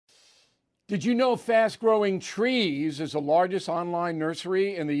Did you know Fast Growing Trees is the largest online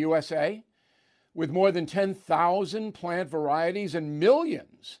nursery in the USA? With more than 10,000 plant varieties and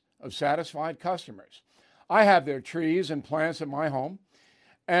millions of satisfied customers. I have their trees and plants at my home,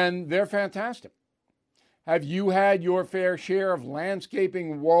 and they're fantastic. Have you had your fair share of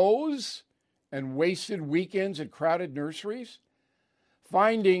landscaping woes and wasted weekends at crowded nurseries?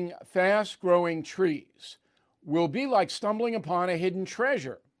 Finding Fast Growing Trees will be like stumbling upon a hidden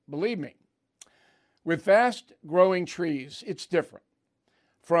treasure, believe me. With Fast Growing Trees, it's different.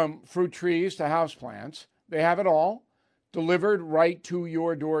 From fruit trees to houseplants, they have it all delivered right to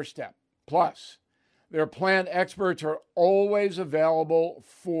your doorstep. Plus, their plant experts are always available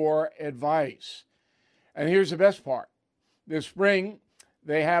for advice. And here's the best part. This spring,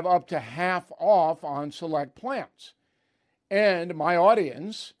 they have up to half off on select plants. And my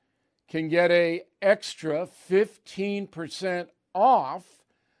audience can get an extra 15% off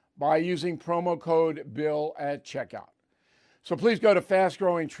by using promo code BILL at checkout. So please go to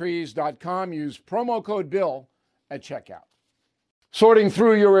fastgrowingtrees.com, use promo code BILL at checkout. Sorting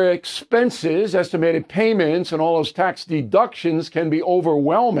through your expenses, estimated payments, and all those tax deductions can be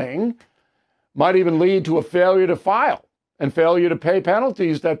overwhelming, might even lead to a failure to file and failure to pay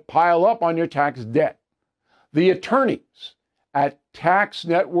penalties that pile up on your tax debt. The attorneys at Tax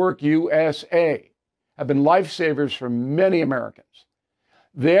Network USA have been lifesavers for many Americans.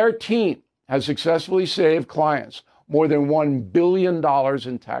 Their team has successfully saved clients more than $1 billion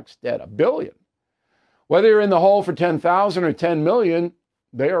in tax debt. $1 billion. Whether you're in the hole for $10,000 or $10 million,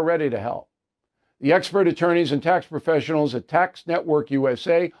 they are ready to help. The expert attorneys and tax professionals at Tax Network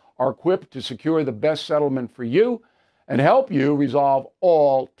USA are equipped to secure the best settlement for you and help you resolve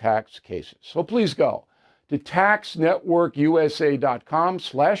all tax cases. So please go to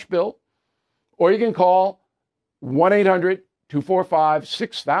taxnetworkusa.com/bill, or you can call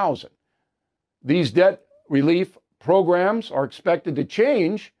 1-800-245-6000. These debt relief programs are expected to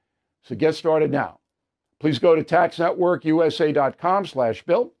change, so get started now. Please go to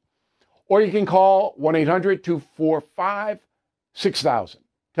taxnetworkusa.com/bill, or you can call 1-800-245-6000.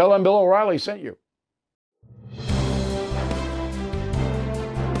 Tell them Bill O'Reilly sent you.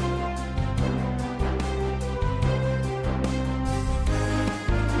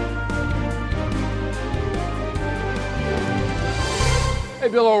 Hey,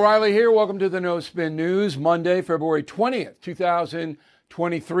 Bill O'Reilly here. Welcome to the No Spin News. Monday, February 20th,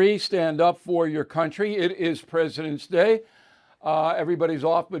 2023. Stand up for your country. It is President's Day. Everybody's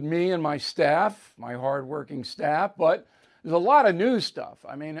off but me and my staff, my hardworking staff. But there's a lot of news stuff.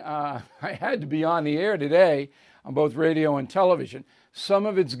 I mean, I had to be on the air today on both radio and television. Some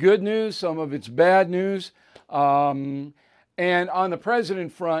of it's good news, some of it's bad news. And on the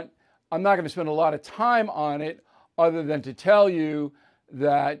president front, I'm not going to spend a lot of time on it other than to tell you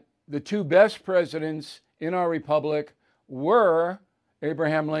that the two best presidents in our republic were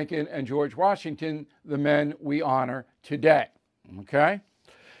Abraham Lincoln and George Washington, the men we honor today. Okay?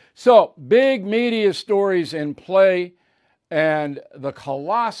 So, big media stories in play, and the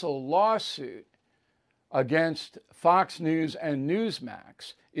colossal lawsuit against Fox News and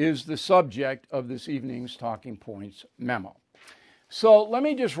Newsmax is the subject of this evening's Talking Points memo. So let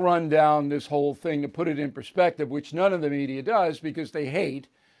me just run down this whole thing to put it in perspective, which none of the media does because they hate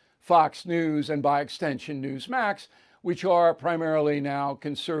Fox News and by extension Newsmax, which are primarily now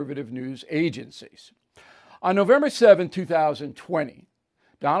conservative news agencies. On November 7, 2020,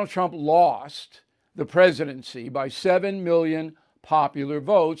 Donald Trump lost the presidency by 7 million popular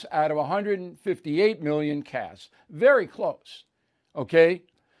votes out of 158 million cast. Very close, okay?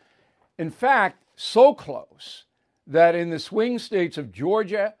 In fact, so close that in the swing states of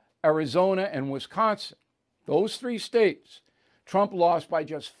Georgia, Arizona, and Wisconsin, those three states, Trump lost by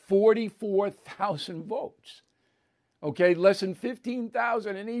just 44,000 votes. Okay, less than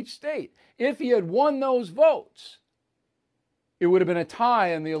 15,000 in each state. If he had won those votes, it would have been a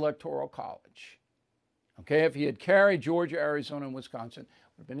tie in the Electoral College. Okay, if he had carried Georgia, Arizona, and Wisconsin, it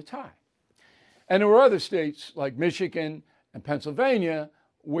would have been a tie. And there were other states like Michigan and Pennsylvania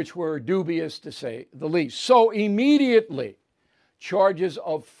which were dubious to say the least. So immediately, charges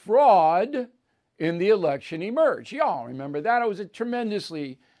of fraud in the election emerged. Y'all remember that? It was a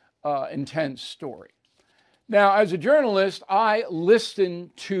tremendously intense story. Now, as a journalist, I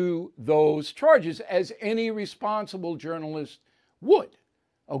listened to those charges as any responsible journalist would.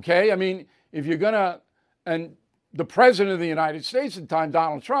 Okay? I mean, if you're going to, and the president of the United States at the time,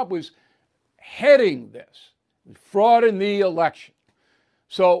 Donald Trump, was heading this fraud in the election.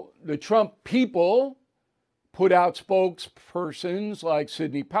 So the Trump people put out spokespersons like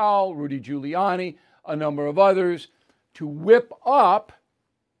Sidney Powell, Rudy Giuliani, a number of others to whip up,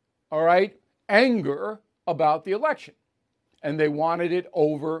 all right, anger about the election, and they wanted it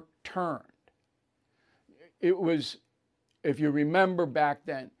overturned. It was, if you remember back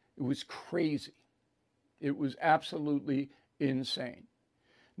then, it was crazy. It was absolutely insane.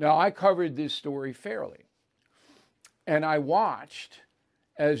 Now, I covered this story fairly, and I watched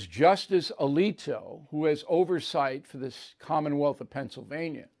as Justice Alito, who has oversight for this Commonwealth of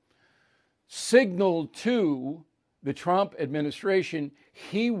Pennsylvania, signaled to the Trump administration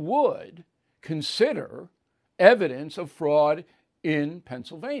he would consider evidence of fraud in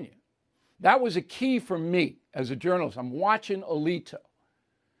Pennsylvania. That was a key for me as a journalist. I'm watching Alito.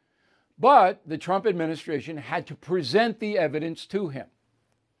 But the Trump administration had to present the evidence to him.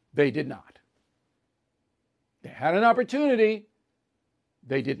 They did not. They had an opportunity.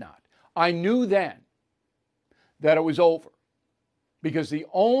 They did not. I knew then that it was over, because the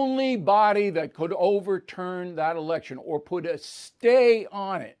only body that could overturn that election or put a stay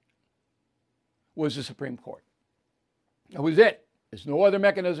on it was the Supreme Court. That was it. There's no other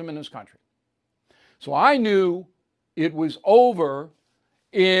mechanism in this country. So I knew it was over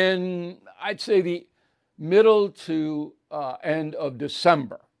in, I'd say, the middle to end of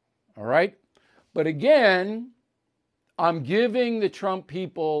December. All right? But again, I'm giving the Trump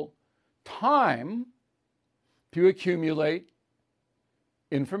people time to accumulate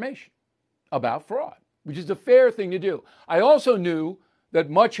information about fraud, which is the fair thing to do. I also knew that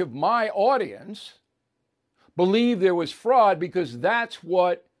much of my audience believed there was fraud because that's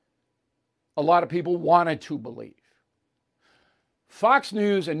what a lot of people wanted to believe. Fox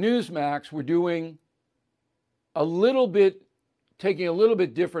News and Newsmax were doing taking a little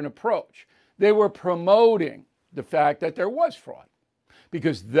bit different approach. They were promoting the fact that there was fraud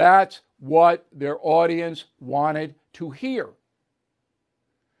because that's what their audience wanted to hear.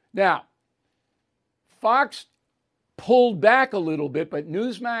 Now, Fox pulled back a little bit, but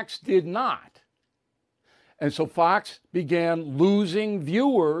Newsmax did not. And so Fox began losing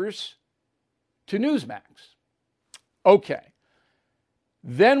viewers to Newsmax. Okay.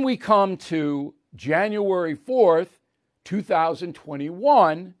 Then we come to January 4th,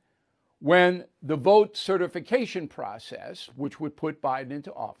 2021, when the vote certification process, which would put Biden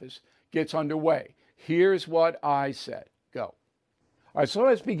into office, gets underway. Here's what I said. Go. All right, so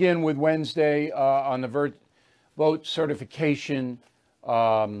let's begin with Wednesday on the vote certification.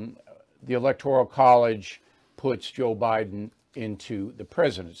 The Electoral College puts Joe Biden into the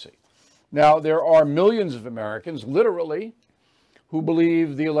presidency. Now, there are millions of Americans, literally, who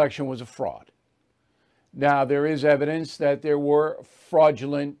believe the election was a fraud. Now, there is evidence that there were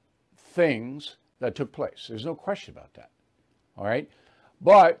fraudulent things that took place. There's no question about that. All right?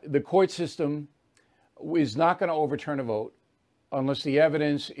 But the court system is not going to overturn a vote unless the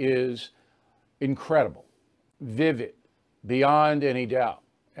evidence is incredible, vivid, beyond any doubt.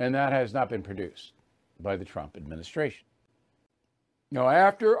 And that has not been produced by the Trump administration. Now,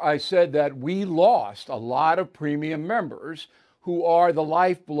 after I said that we lost a lot of premium members who are the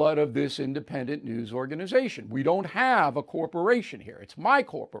lifeblood of this independent news organization. We don't have a corporation here. It's my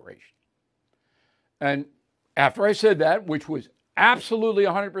corporation. And after I said that, which was absolutely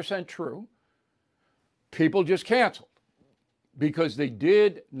 100% true, people just canceled because they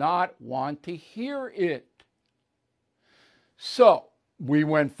did not want to hear it. So we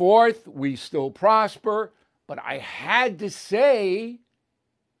went forth, we still prosper, but I had to say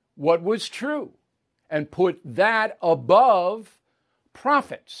what was true and put that above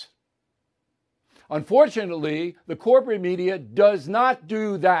profits. Unfortunately, the corporate media does not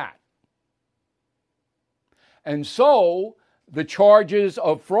do that. And so the charges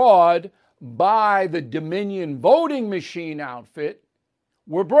of fraud by the Dominion voting machine outfit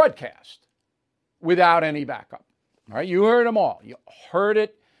were broadcast without any backup. All right, you heard them all. You heard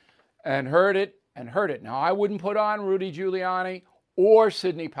it and heard it and heard it. Now, I wouldn't put on Rudy Giuliani or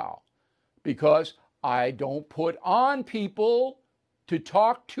Sidney Powell because I don't put on people to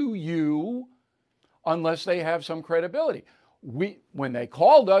talk to you unless they have some credibility. When they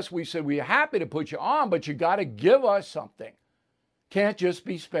called us, we said, we're happy to put you on, but you got to give us something. Can't just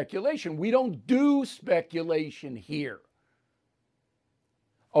be speculation. We don't do speculation here.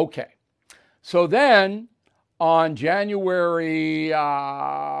 Okay. So then on January,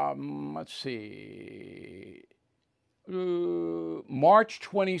 March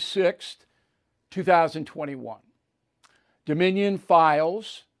 26th, 2021, Dominion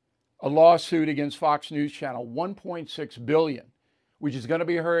files a lawsuit against Fox News Channel, $1.6 billion, which is going to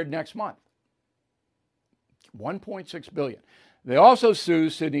be heard next month. $1.6 billion. They also sue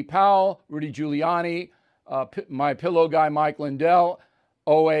Sidney Powell, Rudy Giuliani, My Pillow guy Mike Lindell,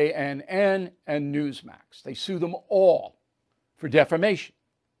 OANN, and Newsmax. They sue them all for defamation.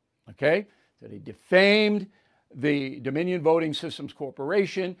 Okay? So they defamed the Dominion Voting Systems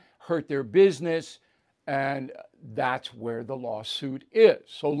Corporation, hurt their business, and that's where the lawsuit is.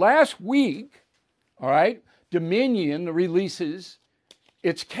 So last week, all right, Dominion releases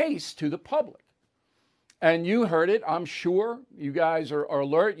its case to the public. And you heard it, I'm sure. You guys are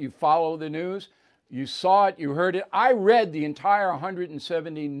alert. You follow the news. You saw it. You heard it. I read the entire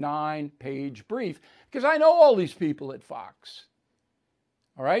 179-page brief because I know all these people at Fox.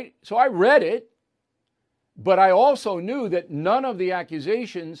 All right? So I read it, but I also knew that none of the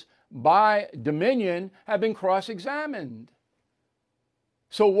accusations by Dominion have been cross-examined.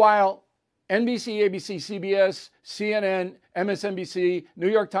 So while NBC, ABC, CBS, CNN, MSNBC, New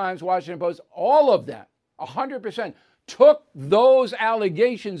York Times, Washington Post, all of them, 100%, took those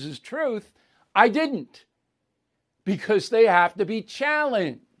allegations as truth, I didn't, because they have to be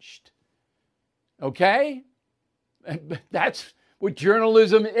challenged. Okay? That's what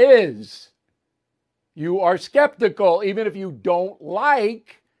journalism is. You are skeptical, even if you don't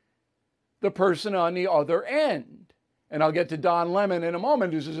like the person on the other end. And I'll get to Don Lemon in a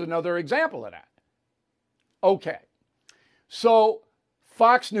moment. This is another example of that. Okay. So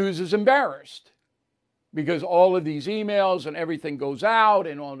Fox News is embarrassed because all of these emails and everything goes out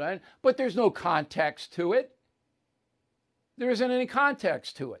and all that, but there's no context to it. There isn't any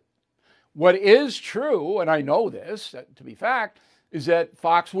context to it. What is true, and I know this to be fact, is that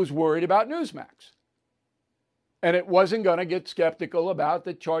Fox was worried about Newsmax. And it wasn't going to get skeptical about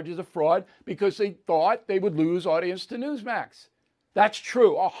the charges of fraud because they thought they would lose audience to Newsmax. That's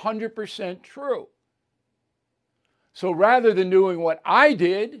true, 100% true. So rather than doing what I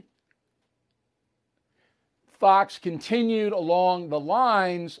did, Fox continued along the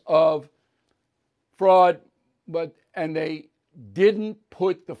lines of fraud, and they didn't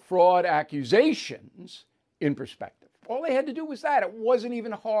put the fraud accusations in perspective. All they had to do was that. It wasn't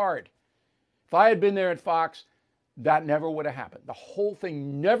even hard. If I had been there at Fox, that never would have happened. The whole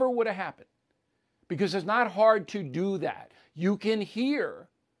thing never would have happened because it's not hard to do that. You can hear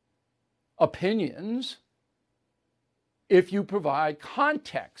opinions if you provide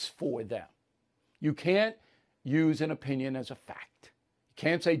context for them. You can't use an opinion as a fact. You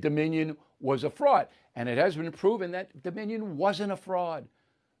can't say Dominion was a fraud. And it has been proven that Dominion wasn't a fraud.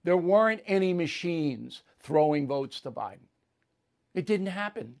 There weren't any machines throwing votes to Biden. It didn't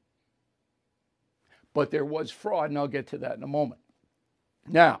happen. But there was fraud, and I'll get to that in a moment.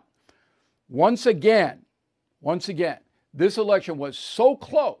 Now, once again, this election was so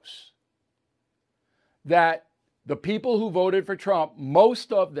close that the people who voted for Trump,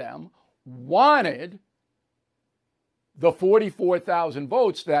 most of them wanted the 44,000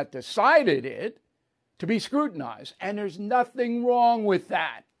 votes that decided it to be scrutinized. And there's nothing wrong with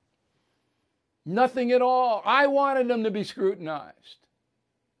that. Nothing at all. I wanted them to be scrutinized.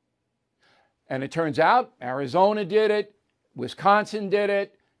 And it turns out Arizona did it, Wisconsin did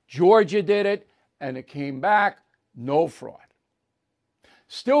it, Georgia did it, and it came back, no fraud.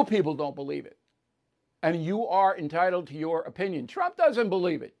 Still, people don't believe it. And you are entitled to your opinion. Trump doesn't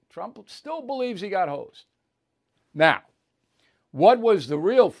believe it. Trump still believes he got hosed. Now, what was the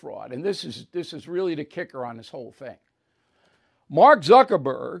real fraud? And this is really the kicker on this whole thing. Mark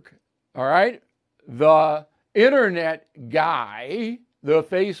Zuckerberg, all right, the internet guy, the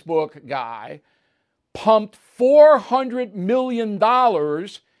Facebook guy, pumped $400 million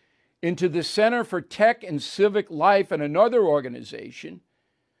into the Center for Tech and Civic Life and another organization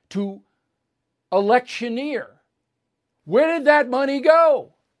to electioneer. Where did that money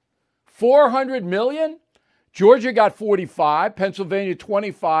go? 400 million? Georgia got 45, Pennsylvania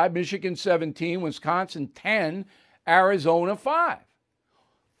 25, Michigan 17, Wisconsin 10, Arizona 5.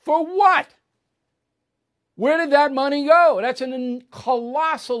 For what? Where did that money go? That's a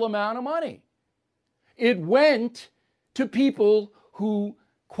colossal amount of money. It went to people who,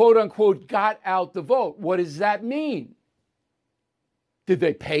 quote unquote, got out the vote. What does that mean? Did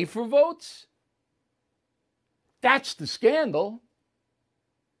they pay for votes? That's the scandal.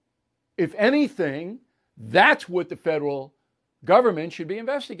 If anything, that's what the federal government should be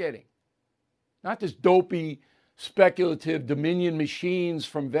investigating. Not this dopey, speculative Dominion machines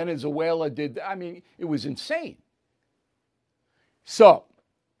from Venezuela did. I mean, it was insane. So,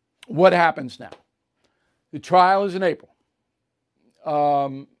 what happens now? The trial is in April.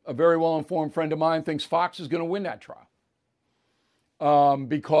 A very well-informed friend of mine thinks Fox is going to win that trial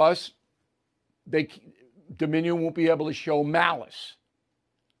because Dominion won't be able to show malice.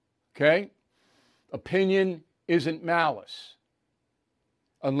 Okay? Opinion isn't malice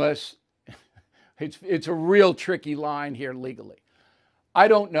unless it's a real tricky line here legally. I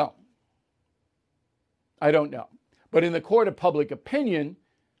don't know. But in the court of public opinion,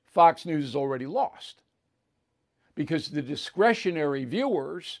 Fox News has already lost, because the discretionary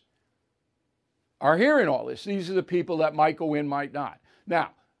viewers are hearing all this. These are the people that might go in, might not.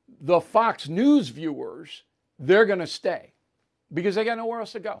 Now, the Fox News viewers, they're going to stay because they got nowhere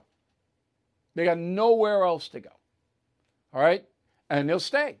else to go. They got nowhere else to go. All right? And they'll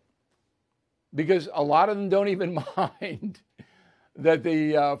stay because a lot of them don't even mind that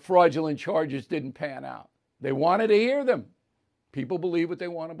the fraudulent charges didn't pan out. They wanted to hear them. People believe what they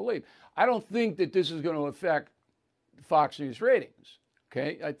want to believe. I don't think that this is going to affect Fox News ratings.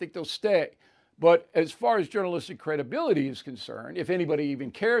 Okay? I think they'll stay. But as far as journalistic credibility is concerned, if anybody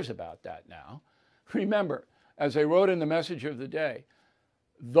even cares about that now, remember, as I wrote in the message of the day,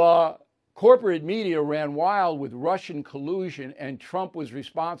 the corporate media ran wild with Russian collusion and Trump was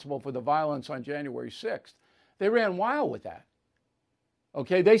responsible for the violence on January 6th. They ran wild with that.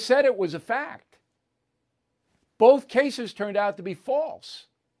 Okay, they said it was a fact. Both cases turned out to be false.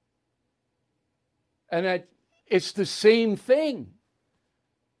 And that it's the same thing.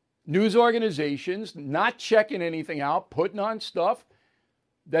 News organizations not checking anything out, putting on stuff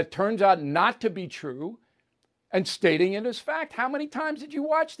that turns out not to be true, and stating it as fact. How many times did you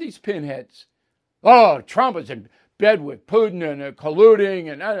watch these pinheads? Oh, Trump is in bed with Putin and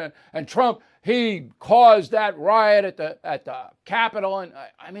colluding, and Trump, he caused that riot at the Capitol. And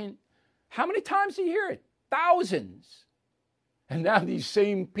I mean, how many times do you hear it? Thousands. And now these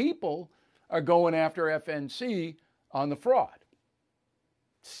same people are going after FNC on the fraud.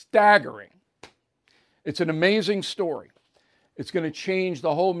 Staggering. It's an amazing story. It's going to change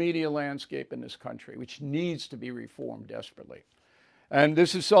the whole media landscape in this country, which needs to be reformed desperately. And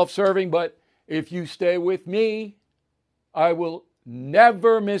this is self-serving, but if you stay with me, I will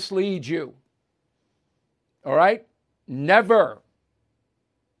never mislead you. All right? Never.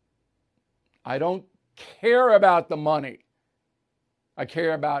 I don't care about the money. I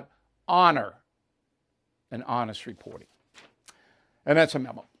care about honor and honest reporting. And that's a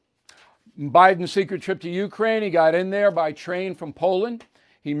memo. Biden's secret trip to Ukraine, he got in there by train from Poland.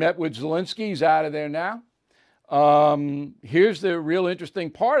 He met with Zelensky. He's out of there now. Here's the real interesting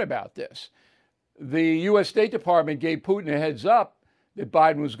part about this. The U.S. State Department gave Putin a heads up that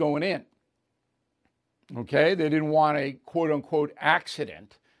Biden was going in. Okay? They didn't want a quote-unquote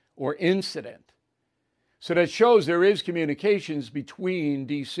accident or incident. So that shows there is communications between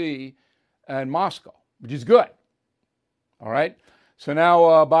D.C. and Moscow, which is good. All right? So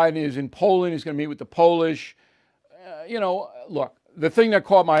now Biden is in Poland. He's going to meet with the Polish. Look, the thing that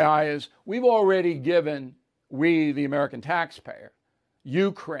caught my eye is we've already given, the American taxpayer,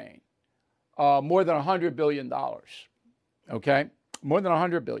 Ukraine, more than $100 billion. Okay? More than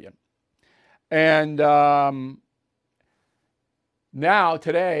 $100 billion. And now,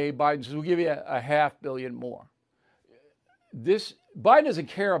 today, Biden says, we'll give you a $500 million more. Biden doesn't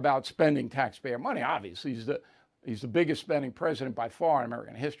care about spending taxpayer money. Obviously, he's the biggest spending president by far in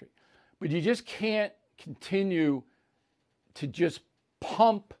American history. But you just can't continue to just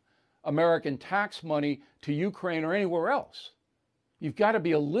pump American tax money to Ukraine or anywhere else. You've got to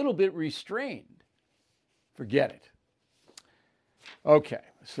be a little bit restrained. Forget it. Okay,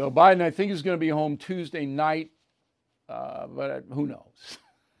 so Biden, I think, is going to be home Tuesday night, but who knows?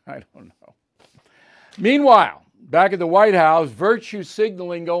 I don't know. Meanwhile, back at the White House, virtue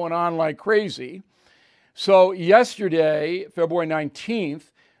signaling going on like crazy. So yesterday, February 19th,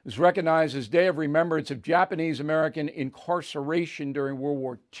 was recognized as Day of Remembrance of Japanese American incarceration during World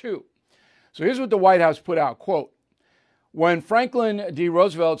War II. So here's what the White House put out, quote, when Franklin D.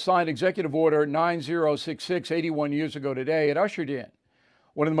 Roosevelt signed Executive Order 9066 81 years ago today, it ushered in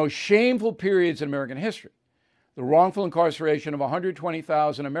one of the most shameful periods in American history. The wrongful incarceration of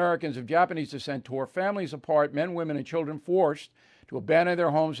 120,000 Americans of Japanese descent tore families apart, men, women, and children forced to abandon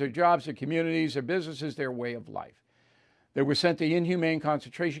their homes, their jobs, their communities, their businesses, their way of life. They were sent to inhumane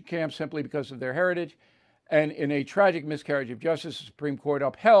concentration camps simply because of their heritage, and in a tragic miscarriage of justice, the Supreme Court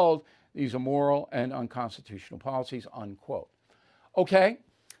upheld these immoral and unconstitutional policies, unquote. Okay,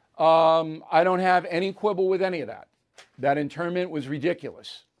 I don't have any quibble with any of that. That internment was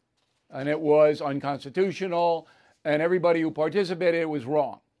ridiculous, and it was unconstitutional, and everybody who participated was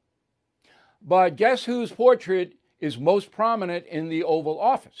wrong. But guess whose portrait is most prominent in the Oval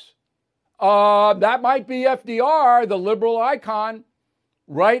Office? That might be FDR, the liberal icon,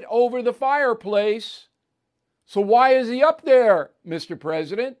 right over the fireplace. So why is he up there, Mr.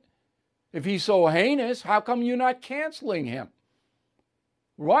 President? If he's so heinous, how come you're not canceling him?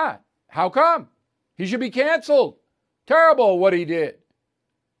 What? How come? He should be canceled. Terrible what he did.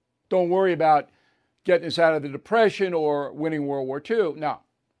 Don't worry about getting us out of the Depression or winning World War II. No.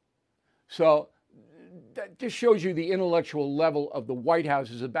 So that just shows you the intellectual level of the White House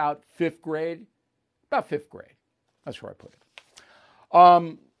is about fifth grade. About fifth grade. That's where I put it.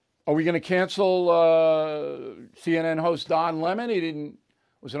 Are we going to cancel CNN host Don Lemon? He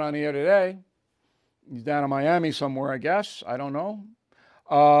wasn't on the air today. He's down in Miami somewhere, I guess. I don't know.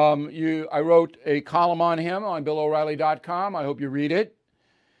 I wrote a column on him on BillO'Reilly.com. I hope you read it.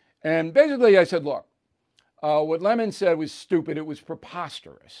 And basically I said, look, what Lemon said was stupid. It was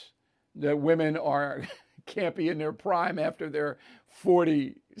preposterous that women can't be in their prime after they're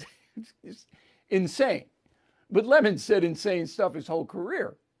 40. It's insane. But Lemon said insane stuff his whole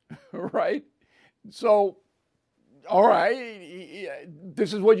career, right? So, all right,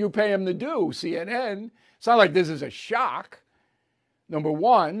 this is what you pay him to do, CNN. It's not like this is a shock, number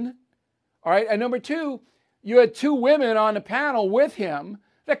one. All right, and number two, you had two women on the panel with him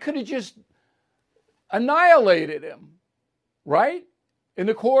that could have just annihilated him, right? In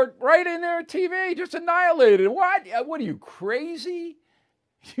the court, right in their TV, just annihilated. What? What are you, crazy?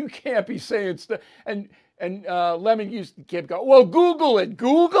 You can't be saying stuff. And Lemon used to keep going, well, Google it.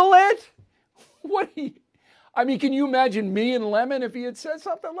 Google it? I mean, can you imagine me and Lemon if he had said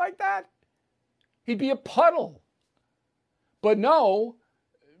something like that? He'd be a puddle. But no,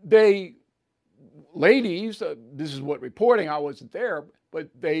 ladies, this is what reporting, I wasn't there, but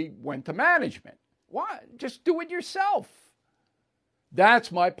they went to management. Why? Just do it yourself.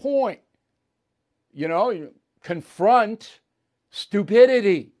 That's my point. You confront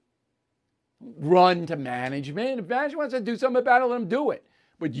stupidity. Run to management. If management wants to do something about it, let them do it.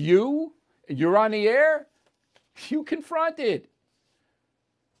 But you're on the air, you confront it.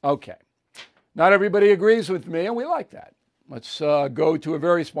 Okay. Not everybody agrees with me, and we like that. Let's go to a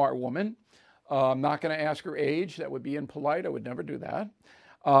very smart woman. I'm not going to ask her age. That would be impolite. I would never do that.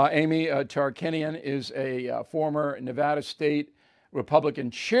 Amy Tarkanian is a former Nevada State Republican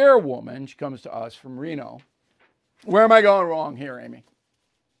chairwoman. She comes to us from Reno. Where am I going wrong here, Amy?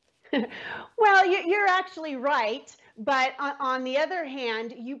 Well, you're actually right. But on the other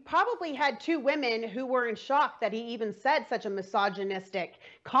hand, you probably had two women who were in shock that he even said such a misogynistic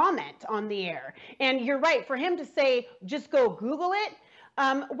comment on the air. And you're right, for him to say, just go Google it.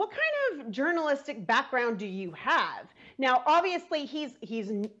 What kind of journalistic background do you have? Now, obviously,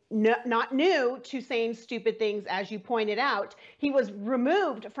 he's not new to saying stupid things, as you pointed out. He was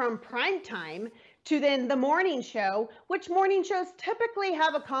removed from primetime to then the morning show, which morning shows typically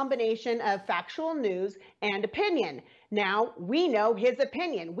have a combination of factual news and opinion. Now, we know his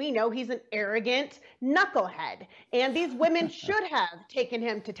opinion. We know he's an arrogant knucklehead. And these women should have taken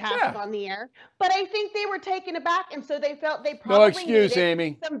him to task on the air. But I think they were taken aback, and so they felt they probably needed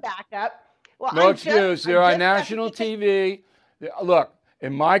Amy. some backup. Well, no excuse. They're on national TV. Look,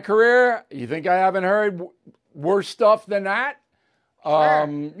 in my career, you think I haven't heard worse stuff than that?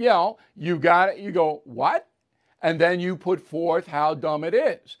 Sure. You got it. You go, what? And then you put forth how dumb it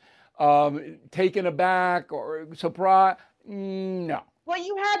is. Taken aback or surprised? No. Well,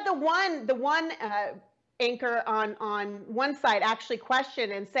 you had the one anchor on one side actually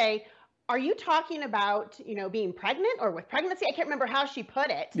question and say, "Are you talking about being pregnant or with pregnancy?" I can't remember how she put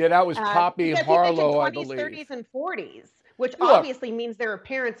it. Yeah, that was Poppy Harlow, I believe. 20s, 30s, and 40s, which obviously means their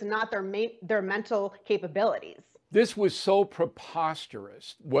appearance and not their mental capabilities. This was so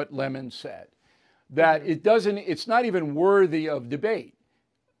preposterous, what Lemon said, that it's not even worthy of debate.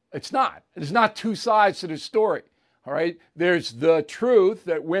 It's not. There's not two sides to the story, all right? There's the truth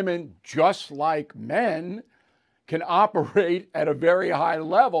that women, just like men, can operate at a very high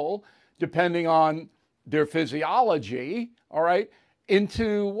level, depending on their physiology, all right,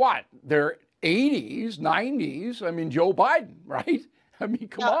 into what? Their 80s, 90s. I mean, Joe Biden, right? I mean,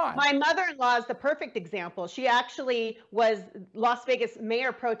 come on. My mother-in-law is the perfect example. She actually was Las Vegas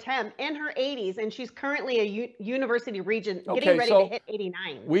mayor pro tem in her 80s, and she's currently a university regent getting ready to hit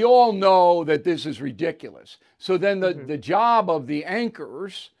 89. We all know that this is ridiculous. So then the job of the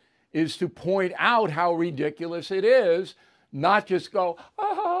anchors is to point out how ridiculous it is, not just go,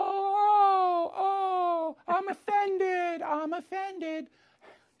 oh, I'm offended.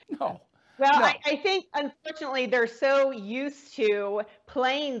 No. Well, no. I think, unfortunately, they're so used to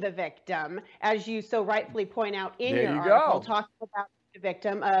playing the victim, as you so rightfully point out in your article, talking about the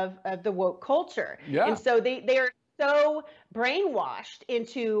victim of the woke culture. Yeah. And so they are so brainwashed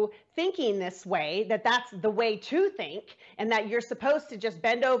into thinking this way, that that's the way to think, and that you're supposed to just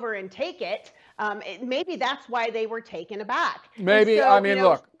bend over and take it. Maybe that's why they were taken aback. Maybe, so, I mean,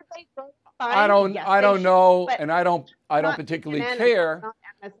 look, I don't know, and I don't particularly care.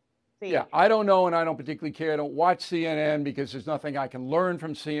 Yeah, I don't know, and I don't particularly care. I don't watch CNN because there's nothing I can learn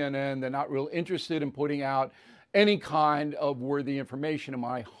from CNN. They're not real interested in putting out any kind of worthy information, in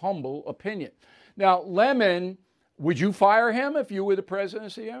my humble opinion. Now, Lemon, would you fire him if you were the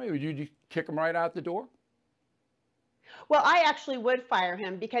presidency? I mean, would you just kick him right out the door? Well, I actually would fire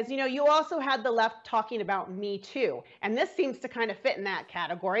him because, you also had the left talking about Me Too. And this seems to kind of fit in that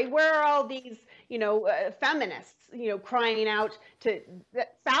category. Where are all these, feminists, crying out to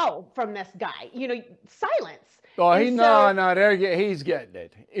foul from this guy? Silence. Oh, And he's getting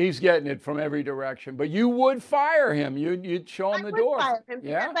it. He's getting it from every direction. But you would fire him. You'd show him the door. Fire him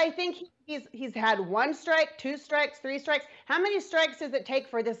Yeah. because I think he's had 1 strike, 2 strikes, 3 strikes. How many strikes does it take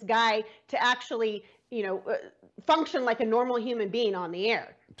for this guy to actually, function like a normal human being on the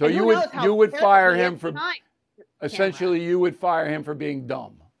air? So you would fire him for essentially you would fire him for being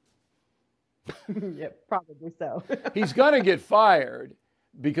dumb. Yeah, probably so. He's going to get fired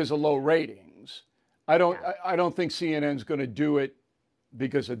because of low ratings. I don't think CNN's going to do it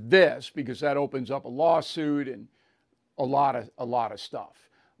because of this, because that opens up a lawsuit and a lot of stuff.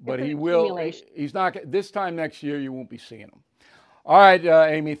 But he will. He's not. This time next year, you won't be seeing him. All right,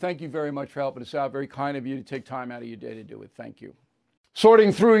 Amy, thank you very much for helping us out. Very kind of you to take time out of your day to do it. Thank you.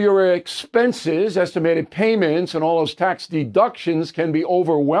 Sorting through your expenses, estimated payments, and all those tax deductions can be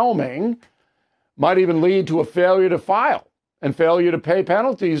overwhelming. Might even lead to a failure to file and failure to pay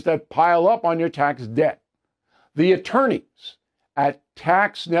penalties that pile up on your tax debt. The attorneys at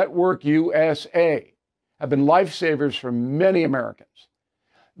Tax Network USA have been lifesavers for many Americans.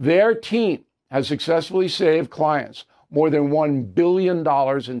 Their team has successfully saved clients more than $1 billion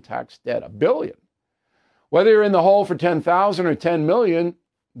in tax debt. $1 billion. Whether you're in the hole for 10,000 or 10 million,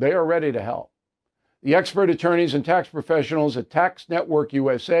 they are ready to help. The expert attorneys and tax professionals at Tax Network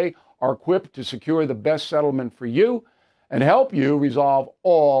USA are equipped to secure the best settlement for you and help you resolve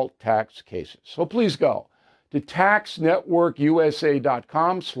all tax cases. So please go to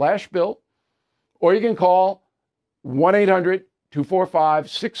taxnetworkusa.com/bill, or you can call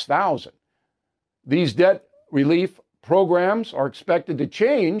 1-800-245-6000. These debt relief programs are expected to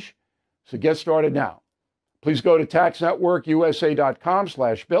change, so get started now. Please go to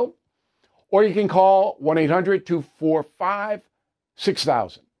taxnetworkusa.com/bill, or you can call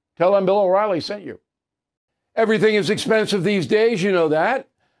 1-800-245-6000. Tell them Bill O'Reilly sent you. Everything is expensive these days, you know that.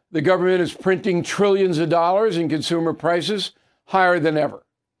 The government is printing trillions of dollars and consumer prices higher than ever.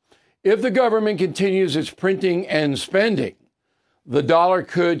 If the government continues its printing and spending, the dollar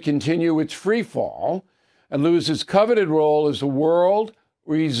could continue its free fall and lose its coveted role as the world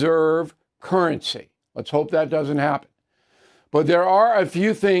reserve currency. Let's hope that doesn't happen. But there are a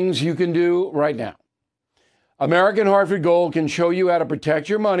few things you can do right now. American Hartford Gold can show you how to protect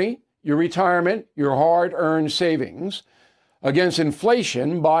your money, your retirement, your hard-earned savings against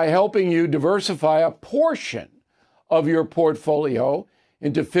inflation by helping you diversify a portion of your portfolio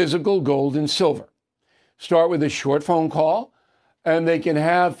into physical gold and silver. Start with a short phone call, and they can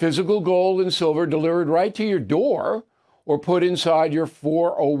have physical gold and silver delivered right to your door or put inside your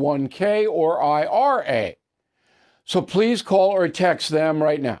 401k or IRA. So please call or text them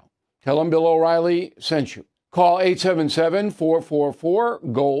right now. Tell them Bill O'Reilly sent you. Call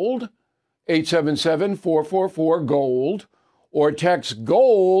 877-444-GOLD, 877-444-GOLD, or text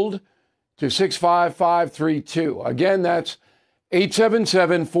GOLD to 65532. Again, that's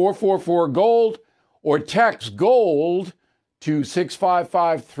 877-444-GOLD, or text GOLD to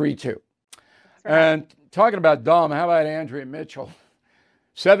 65532. Right. And talking about dumb, how about Andrea Mitchell?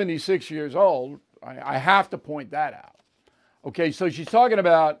 76 years old. I have to point that out. Okay, so she's talking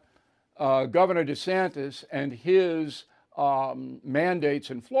about Governor DeSantis and his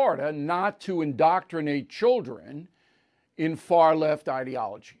mandates in Florida not to indoctrinate children in far-left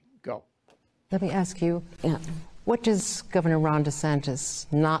ideology. Go. Let me ask you, what does Governor Ron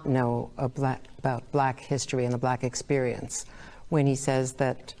DeSantis not know about Black history and the Black experience when he says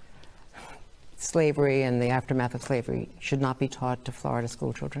that slavery and the aftermath of slavery should not be taught to Florida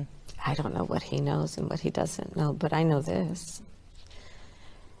school children? I don't know what he knows and what he doesn't know, but I know this.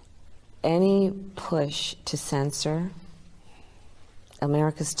 Any push to censor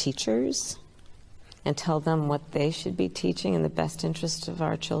America's teachers and tell them what they should be teaching in the best interest of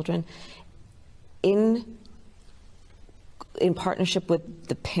our children in partnership with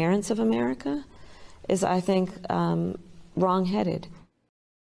the parents of America is, I think, wrong-headed.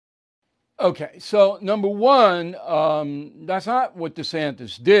 Okay, so number one, that's not what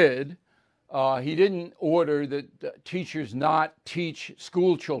DeSantis did. He didn't order that teachers not teach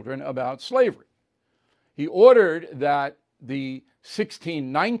school children about slavery. He ordered that the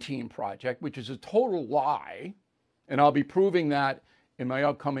 1619 Project, which is a total lie, and I'll be proving that in my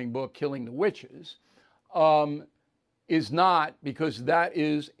upcoming book, Killing the Witches, is not, because that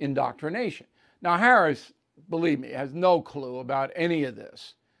is indoctrination. Now, Harris, believe me, has no clue about any of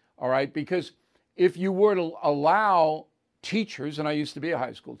this, all right? Because if you were to allow teachers, and I used to be a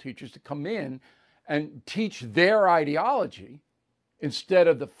high school teacher, to come in and teach their ideology instead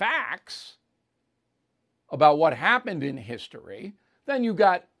of the facts about what happened in history, then you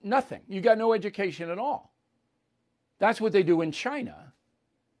got nothing. You got no education at all. That's what they do in China.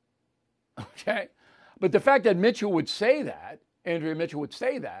 Okay? But the fact that Mitchell would say that, Andrea Mitchell would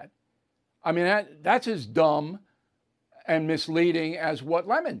say that, I mean, that's as dumb and misleading as what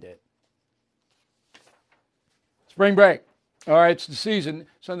Lemon did. Spring break. All right, it's the season.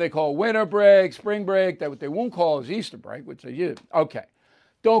 Some they call winter break, spring break. That what they won't call is Easter break, which they use. Okay.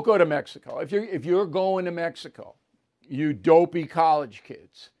 Don't go to Mexico. If you're going to Mexico, you dopey college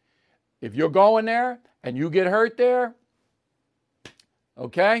kids, if you're going there and you get hurt there,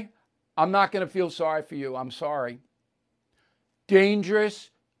 okay, I'm not going to feel sorry for you. I'm sorry. Dangerous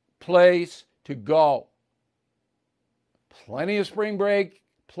place to go. Plenty of spring break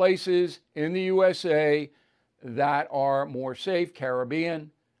places in the USA that are more safe,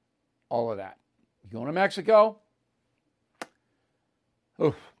 Caribbean, all of that. You going to Mexico?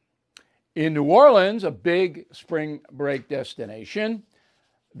 Oof. In New Orleans, a big spring break destination,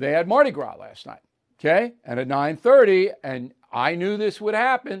 they had Mardi Gras last night, okay? And at 9:30, and I knew this would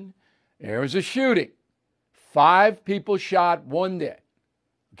happen, there was a shooting. 5 people shot, 1 dead,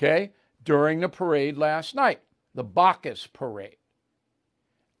 okay, during the parade last night, the Bacchus Parade.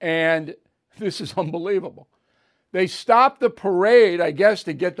 And this is unbelievable. They stopped the parade, I guess,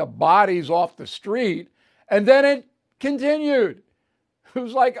 to get the bodies off the street, and then it continued. It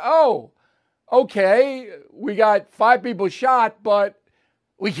was like, oh, okay, we got 5 people shot, but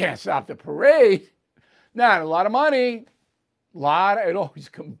we can't stop the parade. Now, a lot of money, it always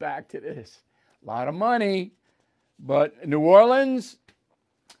comes back to this, a lot of money. But New Orleans,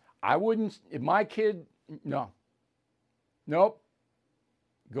 I wouldn't, if my kid, no. Nope.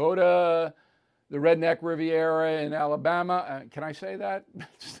 Go to the Redneck Riviera in Alabama. Can I say that?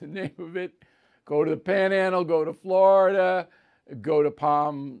 That's the name of it. Go to the Panhandle, go to Florida, go to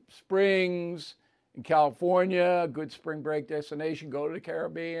Palm Springs in California, good spring break destination. Go to the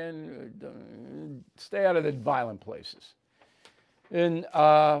Caribbean. Stay out of the violent places. In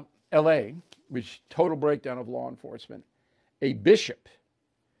L.A., which total breakdown of law enforcement, a bishop,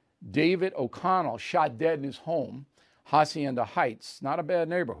 David O'Connell, shot dead in his home, Hacienda Heights. Not a bad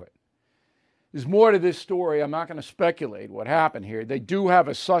neighborhood. There's more to this story. I'm not going to speculate what happened here. They do have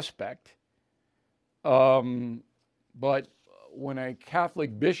a suspect, but when a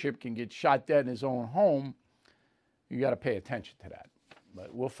Catholic bishop can get shot dead in his own home, you got to pay attention to that.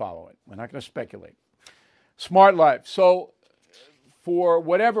 But we'll follow it. We're not going to speculate. Smart Life. So for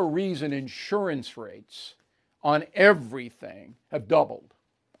whatever reason, insurance rates on everything have doubled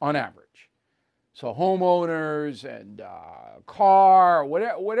on average. So homeowners and car,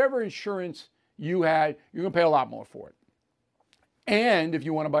 whatever insurance you had, you're going to pay a lot more for it. And if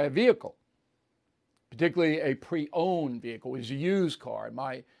you want to buy a vehicle, particularly a pre-owned vehicle, is a used car.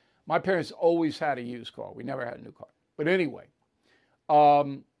 My parents always had a used car. We never had a new car. But anyway,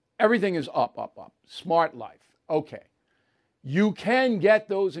 everything is up. Smart Life. Okay. You can get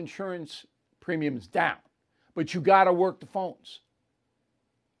those insurance premiums down, but you got to work the phones.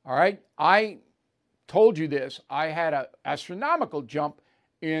 All right? I told you this. I had an astronomical jump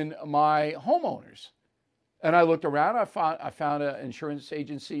in my homeowners. And I looked around. I found an insurance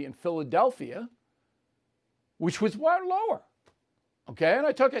agency in Philadelphia, which was one lower. Okay? And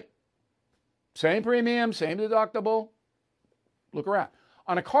I took it. Same premium, same deductible. Look around.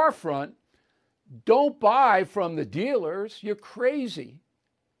 On a car front, don't buy from the dealers. You're crazy.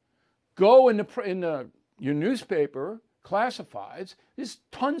 Go in your newspaper, classifieds. There's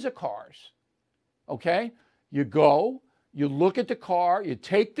tons of cars. Okay? You go, you look at the car, you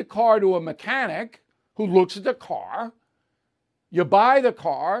take the car to a mechanic who looks at the car. You buy the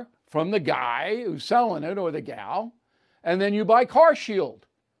car from the guy who's selling it or the gal, and then you buy CarShield,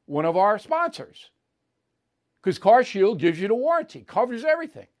 one of our sponsors. Because CarShield gives you the warranty, covers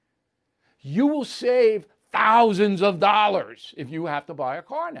everything. You will save thousands of dollars if you have to buy a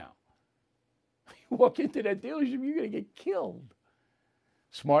car now. You walk into that dealership, you're going to get killed.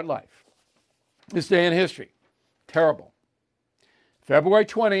 Smart Life. This day in history. Terrible. February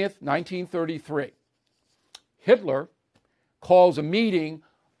 20th, 1933. Hitler calls a meeting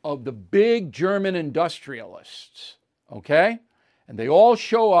of the big German industrialists. Okay? And they all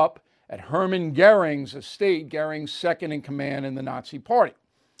show up at Hermann Goering's estate, Goering's second in command in the Nazi Party.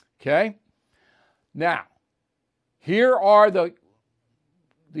 Okay? Now, here are the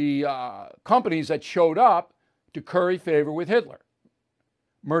companies that showed up to curry favor with Hitler.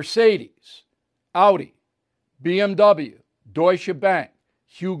 Mercedes, Audi, BMW, Deutsche Bank,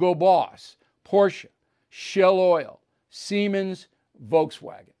 Hugo Boss, Porsche, Shell Oil, Siemens,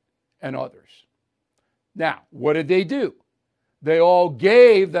 Volkswagen, and others. Now, what did they do? They all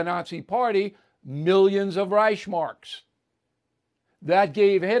gave the Nazi Party millions of Reichsmarks. That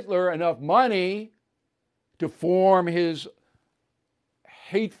gave Hitler enough money to form his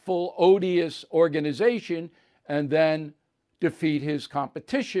hateful, odious organization and then defeat his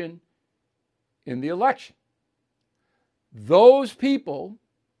competition in the election. Those people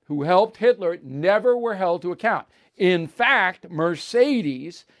who helped Hitler never were held to account. In fact,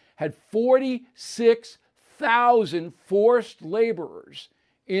 Mercedes had 46,000 forced laborers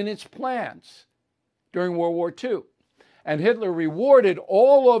in its plants during World War II. And Hitler rewarded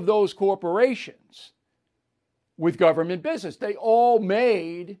all of those corporations with government business. They all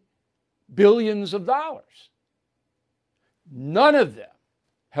made billions of dollars. None of them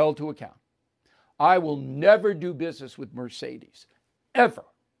held to account. I will never do business with Mercedes, ever.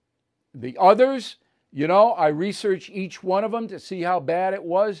 The others, you know, I researched each one of them to see how bad it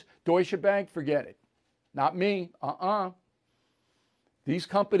was. Deutsche Bank, forget it. Not me. These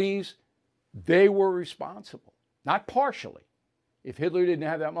companies, they were responsible. Not partially. If Hitler didn't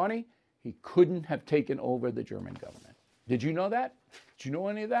have that money, he couldn't have taken over the German government. Did you know that? Did you know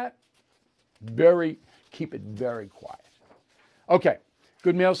any of that? Keep it very quiet. Okay,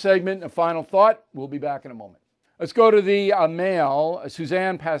 good mail segment. A final thought. We'll be back in a moment. Let's go to the mail.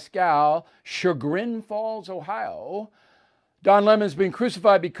 Suzanne Pascal, Chagrin Falls, Ohio. Don Lemon's been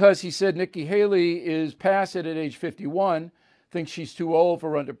crucified because he said Nikki Haley is past it at age 51, thinks she's too old for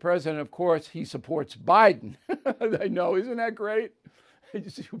run for president. Of course, he supports Biden. I know, isn't that great? He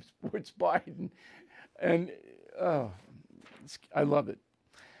supports Biden. And I love it.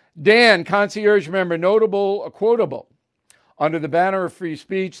 Dan, concierge member, notable, quotable. Under the banner of free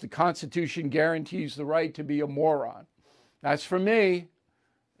speech, the Constitution guarantees the right to be a moron. That's for me.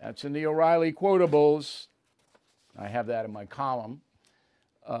 That's in the O'Reilly quotables. I have that in my column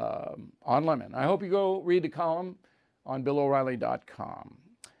on Lemon. I hope you go read the column on BillO'Reilly.com.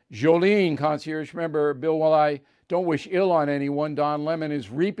 Jolene, concierge member, Bill, while I don't wish ill on anyone, Don Lemon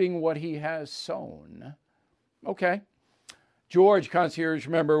is reaping what he has sown. Okay. George, concierge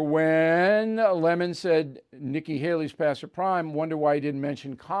member, when Lemon said Nikki Haley's past her prime, wonder why he didn't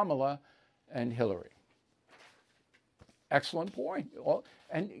mention Kamala and Hillary. Excellent point. Well,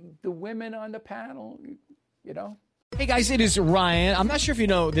 and the women on the panel, you know. Hey guys, it is Ryan. I'm not sure if you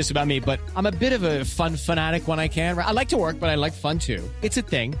know this about me, but I'm a bit of a fun fanatic when I can. I like to work, but I like fun too. It's a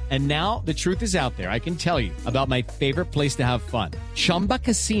thing. And now the truth is out there. I can tell you about my favorite place to have fun. Chumba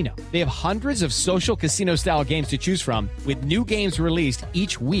Casino. They have hundreds of social casino style games to choose from with new games released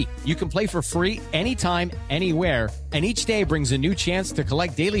each week. You can play for free anytime, anywhere. And each day brings a new chance to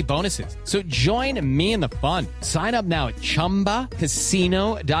collect daily bonuses. So join me in the fun. Sign up now at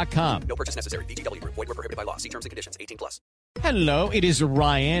ChumbaCasino.com. No purchase necessary. VGW Group. Void where prohibited by law. See terms and conditions. 18+. Hello, it is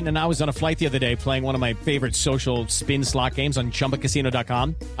Ryan, and I was on a flight the other day playing one of my favorite social spin slot games on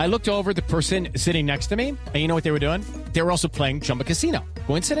ChumbaCasino.com. I looked over at the person sitting next to me, and you know what they were doing? They were also playing Chumba Casino.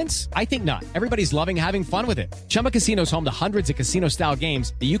 Coincidence? I think not. Everybody's loving having fun with it. Chumba Casino is home to hundreds of casino-style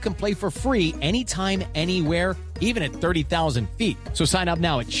games that you can play for free anytime, anywhere, even at 30,000 feet. So sign up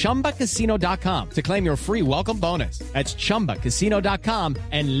now at ChumbaCasino.com to claim your free welcome bonus. That's ChumbaCasino.com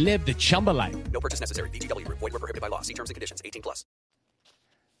and live the Chumba life. No purchase necessary. VGW Group. Void where prohibited by law. See terms and conditions. 18+.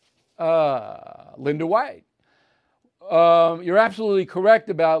 Linda White. You're absolutely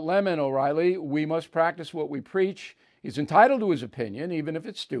correct about Lemon, O'Reilly. We must practice what we preach. He's entitled to his opinion, even if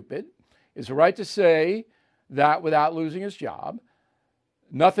it's stupid. It's a right to say that without losing his job.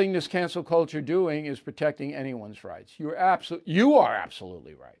 Nothing this cancel culture doing is protecting anyone's rights. You are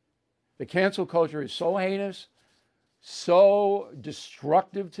absolutely right. The cancel culture is so heinous, so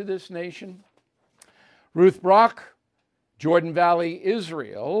destructive to this nation. Ruth Brock, Jordan Valley,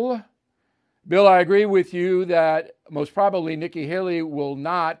 Israel. Bill, I agree with you that most probably Nikki Haley will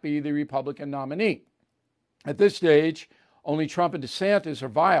not be the Republican nominee. At this stage, only Trump and DeSantis are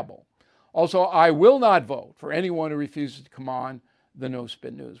viable. Also, I will not vote for anyone who refuses to come on the No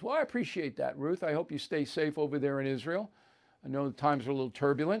Spin News. Well, I appreciate that, Ruth. I hope you stay safe over there in Israel. I know the times are a little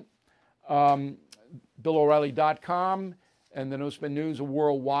turbulent. BillO'Reilly.com and the No Spin News are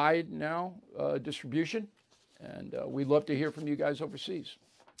worldwide now distribution. And we'd love to hear from you guys overseas.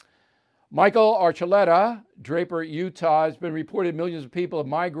 Michael Archuleta, Draper, Utah. It's been reported millions of people have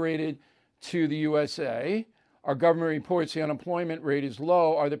migrated to the USA. Our government reports the unemployment rate is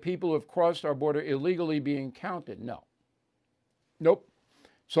low. Are the people who have crossed our border illegally being counted? No. Nope.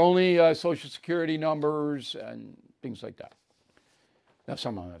 It's only Social Security numbers and things like that. Now,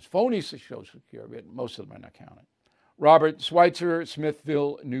 some of them has phony Social Security, but most of them are not counted. Robert Schweitzer,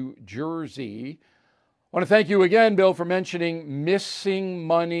 Smithville, New Jersey. I want to thank you again, Bill, for mentioning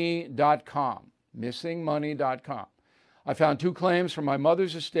missingmoney.com. Missingmoney.com. I found 2 claims from my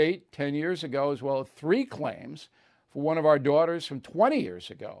mother's estate 10 years ago, as well as 3 claims for one of our daughters from 20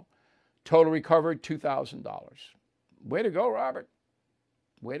 years ago. Total recovered $2,000. Way to go, Robert.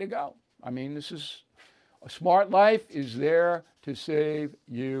 Way to go. I mean, this is a Smart Life is there to save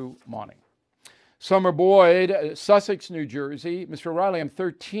you money. Summer Boyd, Sussex, New Jersey. Mr. O'Reilly, I'm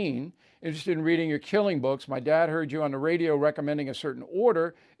 13, interested in reading your killing books. My dad heard you on the radio recommending a certain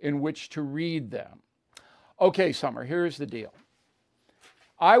order in which to read them. Okay, Summer, here's the deal.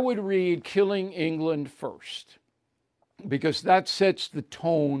 I would read Killing England first, because that sets the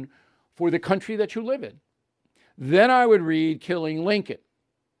tone for the country that you live in. Then I would read Killing Lincoln,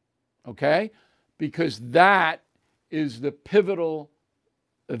 okay? Because that is the pivotal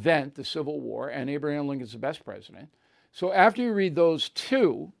event, the Civil War, and Abraham Lincoln's the best president. So after you read those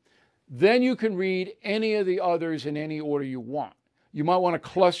 2, then you can read any of the others in any order you want. You might want to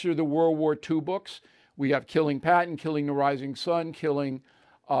cluster the World War II books. We have Killing Patton, Killing the Rising Sun, Killing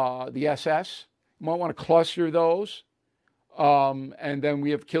the SS. You might want to cluster those. And then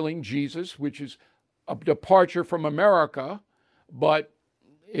we have Killing Jesus, which is a departure from America, but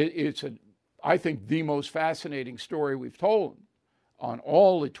it's I think, the most fascinating story we've told on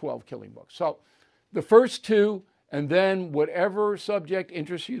all the 12 killing books. So the first 2, and then whatever subject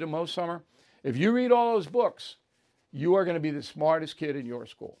interests you the most, Summer, if you read all those books, you are going to be the smartest kid in your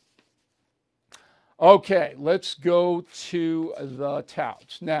school. Okay, let's go to the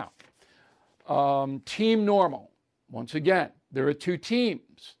touts. Now, Team Normal. Once again, there are 2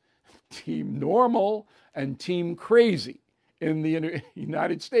 teams, Team Normal and Team Crazy in the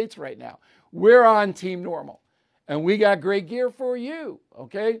United States right now. We're on Team Normal, and we got great gear for you,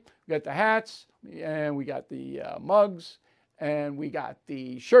 okay? We got the hats, and we got the mugs, and we got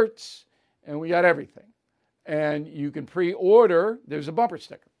the shirts, and we got everything. And you can pre-order. There's a bumper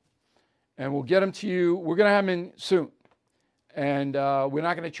sticker, and we'll get them to you. We're going to have them in soon, and we're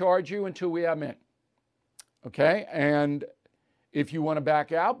not going to charge you until we have them in, okay? And if you want to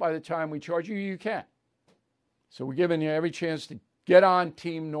back out by the time we charge you, you can. So we're giving you every chance to get on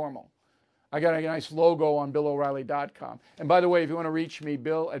Team Normal. I got a nice logo on BillO'Reilly.com. And by the way, if you want to reach me,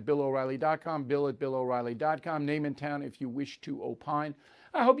 Bill@BillO'Reilly.com, Bill@BillO'Reilly.com, name and town if you wish to opine.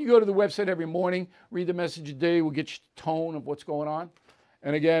 I hope you go to the website every morning, read the message a day, we'll get you the tone of what's going on.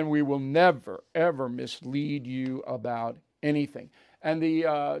 And again, we will never, ever mislead you about anything. And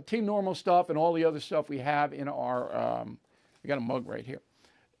the Team Normal stuff and all the other stuff we have in our, we got a mug right here,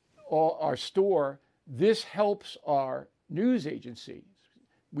 our store, this helps our news agencies.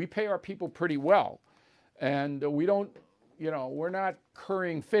 We pay our people pretty well, and we don't, we're not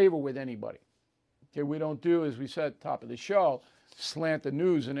currying favor with anybody. Okay, we don't do, as we said at the top of the show, slant the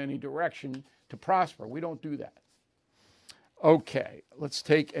news in any direction to prosper. We don't do that. Okay, let's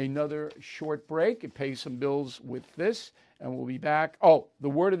take another short break and pay some bills with this, and we'll be back. Oh, the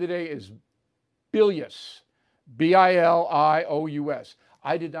word of the day is bilious, B-I-L-I-O-U-S.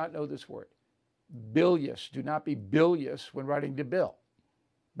 I did not know this word. Bilious. Do not be bilious when writing to Bill.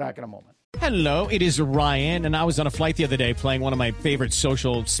 Back in a moment. Hello, it is Ryan, and I was on a flight the other day playing one of my favorite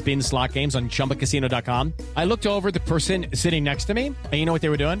social spin slot games on ChumbaCasino.com. I looked over the person sitting next to me, and you know what they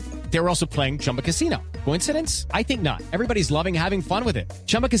were doing? They were also playing Chumba Casino. Coincidence? I think not. Everybody's loving having fun with it.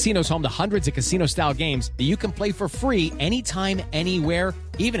 Chumba Casino is home to hundreds of casino-style games that you can play for free anytime, anywhere,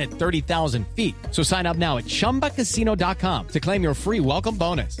 even at 30,000 feet. So sign up now at ChumbaCasino.com to claim your free welcome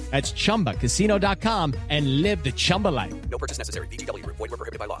bonus. That's ChumbaCasino.com and live the Chumba life. No purchase necessary. VGW. Void were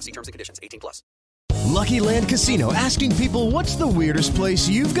prohibited by law. See terms and conditions. 18+. Lucky Land Casino, asking people, what's the weirdest place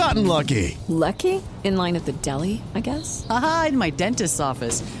you've gotten lucky? Lucky? In line at the deli, I guess? Aha, in my dentist's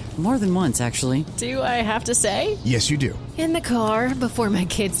office. More than once, actually. Do I have to say? Yes, you do. In the car before my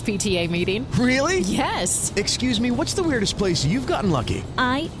kids' PTA meeting. Really? Yes. Excuse me, what's the weirdest place you've gotten lucky?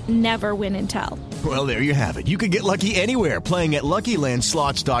 I never win and tell. Well, there you have it. You can get lucky anywhere, playing at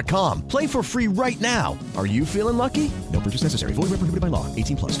LuckyLandSlots.com. Play for free right now. Are you feeling lucky? No purchase necessary. Void where prohibited by law.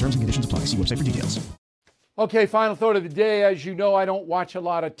 18+. Terms and conditions apply. See website for details. Okay, final thought of the day. As you know, I don't watch a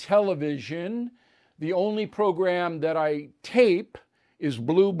lot of television. The only program that I tape is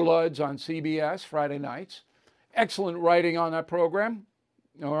Blue Bloods on CBS Friday nights. Excellent writing on that program.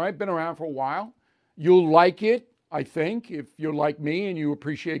 All right, been around for a while. You'll like it, I think, if you're like me and you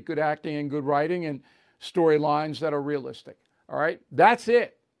appreciate good acting and good writing and storylines that are realistic. All right, that's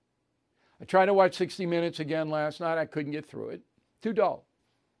it. I tried to watch 60 Minutes again last night. I couldn't get through it. Too dull.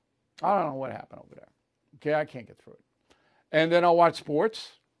 I don't know what happened over there. Okay, I can't get through it. And then I'll watch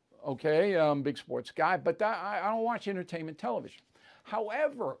sports. okay? Big sports guy, but I don't watch entertainment television.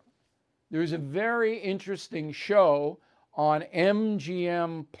 However, there's a very interesting show on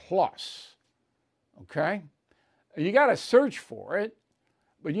MGM Plus, okay? You got to search for it,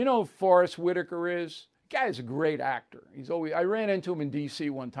 but you know who Forrest Whitaker is? The guy is a great actor. I ran into him in D.C.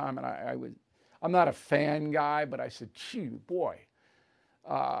 one time, and I'm not a fan guy, but I said, gee, boy.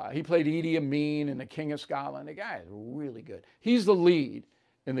 He played Idi Amin in The King of Scotland. The guy is really good. He's the lead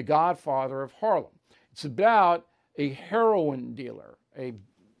in The Godfather of Harlem. It's about a heroin dealer, a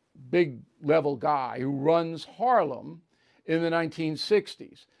big level guy who runs Harlem in the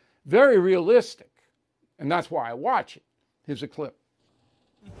 1960s. Very realistic, and that's why I watch it. Here's a clip.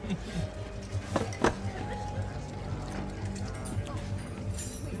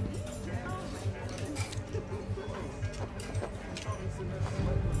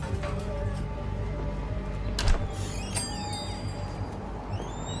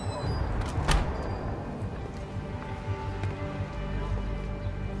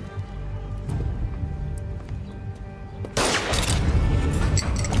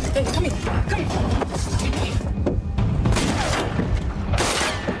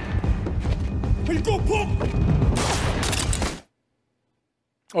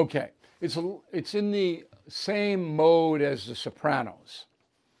 Okay, it's in the same mode as The Sopranos.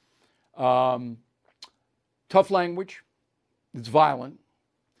 Tough language, it's violent,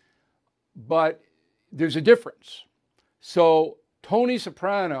 but there's a difference. So Tony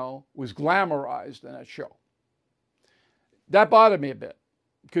Soprano was glamorized in that show. That bothered me a bit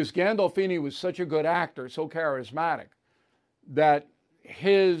because Gandolfini was such a good actor, so charismatic, that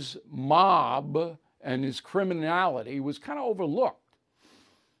his mob and his criminality was kind of overlooked.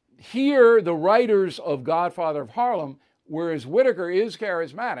 Here, the writers of Godfather of Harlem, whereas Whitaker is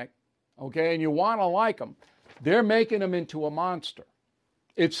charismatic, okay, and you want to like him, they're making him into a monster.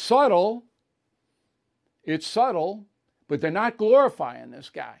 It's subtle, but they're not glorifying this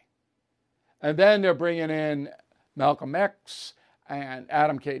guy. And then they're bringing in Malcolm X and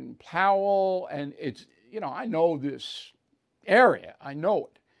Adam Caden Powell, and it's, I know this area, I know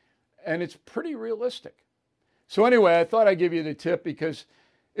it, and it's pretty realistic. So anyway, I thought I'd give you the tip because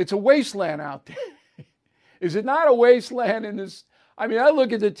it's a wasteland out there. Is it not a wasteland in this? I mean, I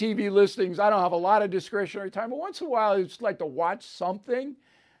look at the TV listings. I don't have a lot of discretionary time, but once in a while, I just like to watch something.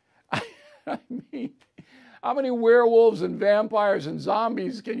 I mean, how many werewolves and vampires and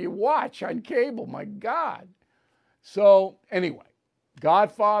zombies can you watch on cable? My God. So anyway,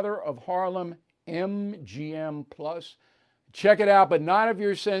 Godfather of Harlem, MGM Plus. Check it out, but not if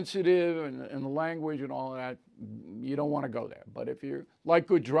you're sensitive and the language and all that. You don't want to go there. But if you like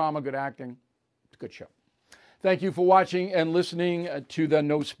good drama, good acting, it's a good show. Thank you for watching and listening to the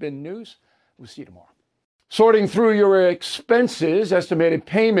No Spin News. We'll see you tomorrow. Sorting through your expenses, estimated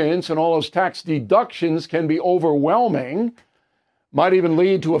payments, and all those tax deductions can be overwhelming. Might even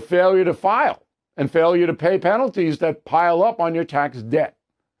lead to a failure to file and failure to pay penalties that pile up on your tax debt.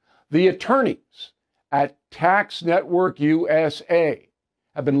 The attorneys at Tax Network USA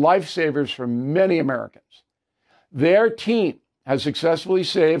have been lifesavers for many Americans. Their team has successfully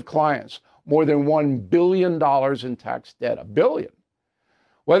saved clients more than $1 billion in tax debt. $1 billion.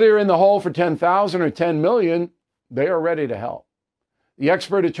 Whether you're in the hole for $10,000 or $10 million, they are ready to help. The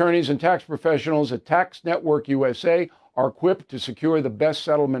expert attorneys and tax professionals at Tax Network USA are equipped to secure the best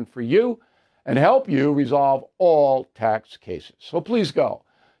settlement for you and help you resolve all tax cases. So please go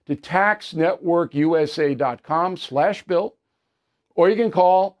to taxnetworkusa.com/bill, or you can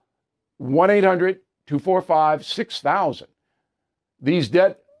call 1-800-245-6000. These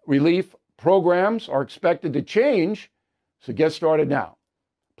debt relief programs are expected to change, so get started now.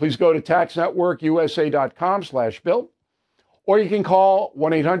 Please go to taxnetworkusa.com/bill, or you can call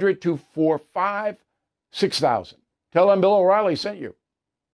 1-800-245-6000. Tell them Bill O'Reilly sent you.